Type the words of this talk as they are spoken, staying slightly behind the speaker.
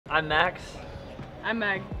I'm Max. I'm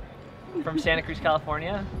Meg. From Santa Cruz,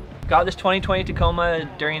 California. Got this 2020 Tacoma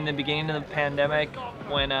during the beginning of the pandemic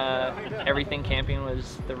when everything camping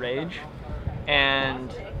was the rage,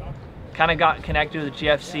 and kind of got connected with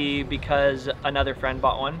GFC because another friend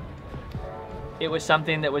bought one. It was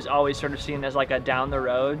something that was always sort of seen as like a down the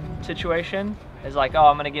road situation. It's like, oh,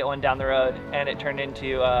 I'm gonna get one down the road, and it turned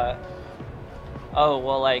into, oh,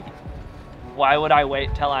 well, like, why would I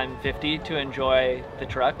wait till I'm 50 to enjoy the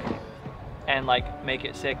truck and like make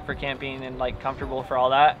it sick for camping and like comfortable for all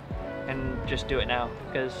that, and just do it now?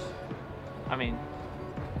 Because, I mean,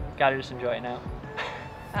 gotta just enjoy it now.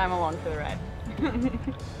 I'm along for the ride.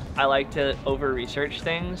 I like to over-research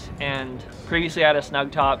things, and previously I had a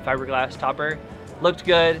snug top fiberglass topper. Looked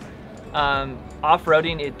good.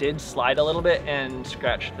 Off-roading, it did slide a little bit and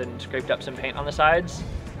scraped up some paint on the sides.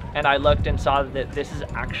 And I looked and saw that this is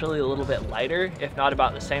actually a little bit lighter, if not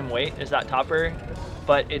about the same weight as that topper,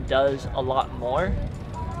 but it does a lot more.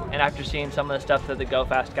 And after seeing some of the stuff that the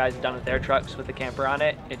GoFast guys have done with their trucks with the camper on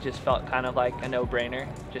it, it just felt kind of like a no-brainer.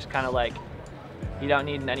 Just kind of like, you don't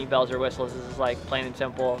need any bells or whistles. This is like plain and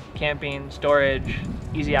simple camping, storage,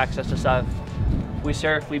 easy access to stuff. We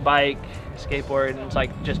surf, we bike, skateboard, and it's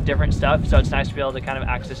like just different stuff. So it's nice to be able to kind of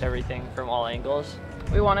access everything from all angles.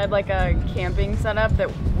 We wanted like a camping setup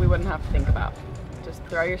that we wouldn't have to think about. Just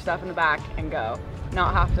throw your stuff in the back and go.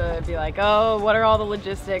 Not have to be like, oh, what are all the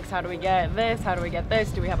logistics? How do we get this? How do we get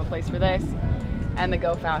this? Do we have a place for this? And the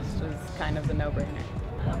GoFast was kind of the no-brainer.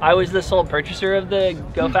 I was the sole purchaser of the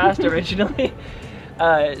GoFast originally.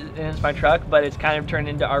 And it's my truck, but it's kind of turned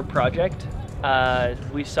into our project.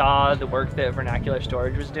 We saw the work that Vernacular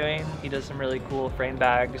Storage was doing. He does some really cool frame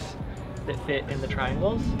bags that fit in the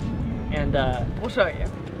triangles. And we'll show you.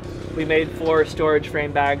 We made 4 storage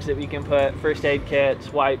frame bags that we can put first aid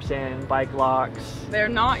kits, wipes in, bike locks. They're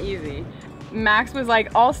not easy. Max was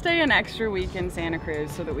like, I'll stay an extra week in Santa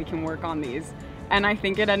Cruz so that we can work on these. And I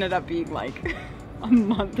think it ended up being like a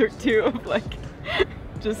month or 2 of like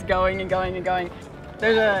just going and going and going.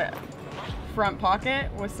 There's a front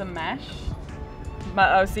pocket with some mesh.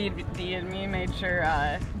 But OCD and me made sure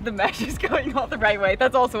the mesh is going all the right way.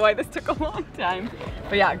 That's also why this took a long time.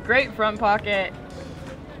 But yeah, great front pocket.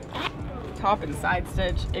 Top and side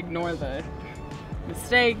stitch, ignore the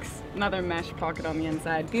mistakes. Another mesh pocket on the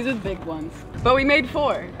inside. These are the big ones. But we made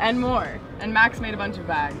 4 and more. And Max made a bunch of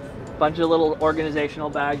bags. Bunch of little organizational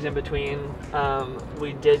bags in between.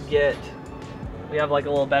 We have like a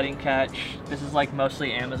little bedding catch. This is like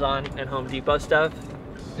mostly Amazon and Home Depot stuff,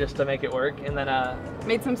 just to make it work. And then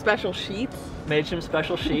made some special sheets. Made some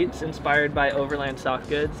special sheets inspired by Overland Soft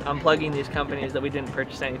Goods. I'm plugging these companies that we didn't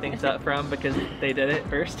purchase anything from because they did it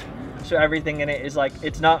first. So everything in it is like,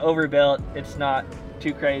 it's not overbuilt, it's not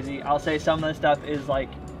too crazy. I'll say some of the stuff is like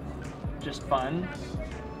just fun,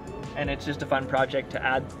 and it's just a fun project to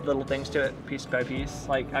add little things to it piece by piece.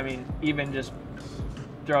 Like, I mean, even just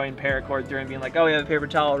throwing paracord through and being like, oh, we have a paper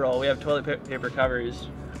towel roll, we have toilet paper covers,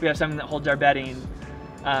 we have something that holds our bedding.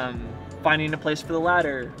 Finding a place for the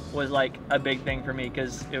ladder was like a big thing for me,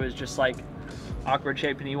 because it was just like awkward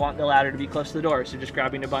shape and you want the ladder to be close to the door. So just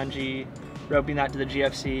grabbing a bungee, roping that to the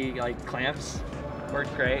GFC like clamps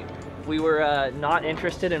worked great. We were not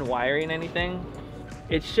interested in wiring anything.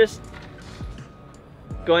 It's just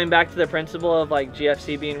going back to the principle of like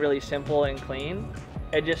GFC being really simple and clean.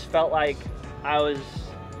 It just felt like I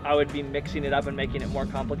would be mixing it up and making it more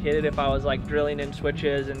complicated if I was like drilling in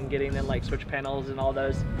switches and getting in like switch panels and all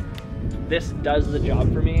those. This does the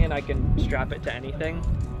job for me, and I can strap it to anything.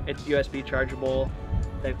 It's USB chargeable.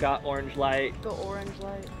 They've got orange light. The orange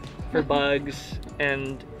light. For bugs,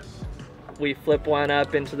 and we flip one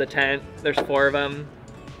up into the tent. There's 4 of them.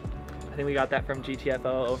 I think we got that from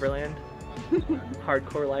GTFO Overland.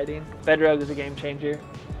 Hardcore lighting. Bedrogue is a game changer.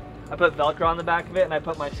 I put Velcro on the back of it, and I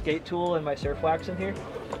put my skate tool and my surf wax in here.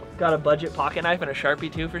 Got a budget pocket knife and a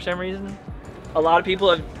Sharpie too for some reason. A lot of people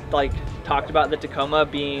have like talked about the Tacoma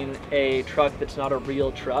being a truck that's not a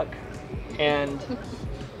real truck, and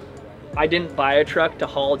I didn't buy a truck to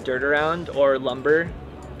haul dirt around or lumber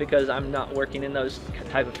because I'm not working in those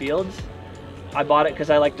type of fields. I bought it because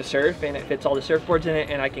I like to surf, and it fits all the surfboards in it,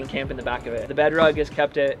 and I can camp in the back of it. The bed rug has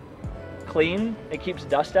kept it clean. It keeps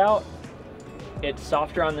dust out. It's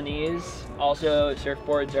softer on the knees. Also,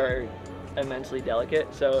 surfboards are immensely delicate,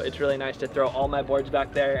 so it's really nice to throw all my boards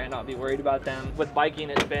back there and not be worried about them. With biking,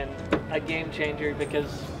 it's been a game changer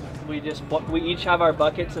because we each have our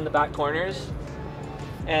buckets in the back corners,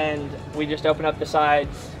 and we just open up the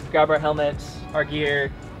sides, grab our helmets, our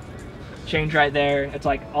gear, change right there. It's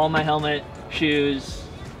like all my helmet, shoes,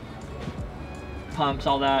 pumps,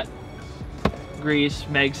 all that, grease,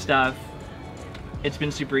 Meg stuff, It's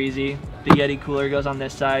been super easy. The Yeti cooler goes on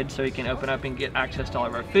this side so we can open up and get access to all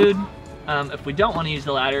of our food. If we don't want to use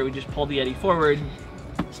the ladder, we just pull the Yeti forward,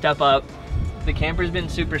 step up. The camper's been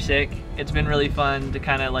super sick. It's been really fun to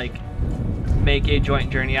kind of like make a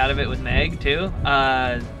joint journey out of it with Meg too.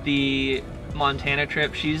 The Montana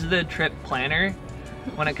trip, she's the trip planner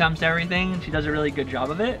when it comes to everything. She does a really good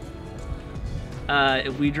job of it.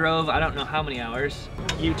 We drove, I don't know how many hours.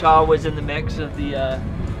 Utah was in the mix of the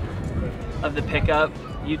pickup.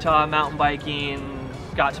 Utah mountain biking,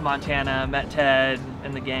 got to Montana, met Ted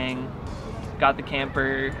and the gang, got the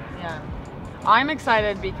camper. Yeah. I'm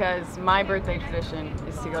excited because my birthday tradition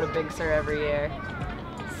is to go to Big Sur every year,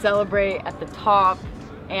 celebrate at the top,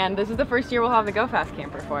 and this is the first year we'll have the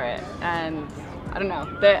GoFastCamper for it. And I don't know,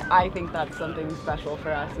 I think that's something special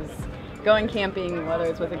for us, is going camping, whether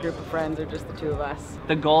it's with a group of friends or just the two of us.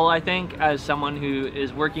 The goal, I think, as someone who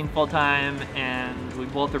is working full-time and we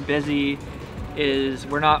both are busy, is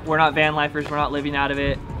we're not van lifers, we're not living out of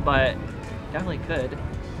it, but definitely could.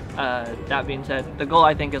 That being said, the goal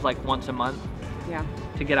I think is like once a month. Yeah.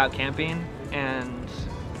 To get out camping and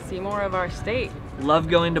see more of our state. Love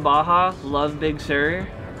going to Baja, love Big Sur.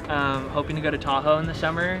 Hoping to go to Tahoe in the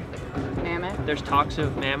summer. Mammoth. There's talks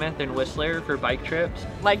of Mammoth and Whistler for bike trips.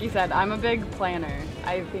 Like you said, I'm a big planner.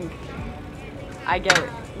 I think I get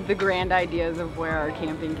the grand ideas of where our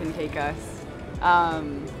camping can take us.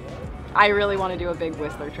 I really want to do a big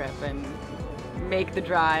Whistler trip and make the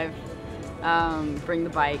drive, bring the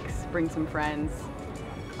bikes, bring some friends.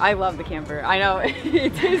 I love the camper. I know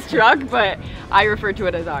it's his truck, but I refer to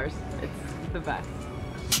it as ours. It's the best.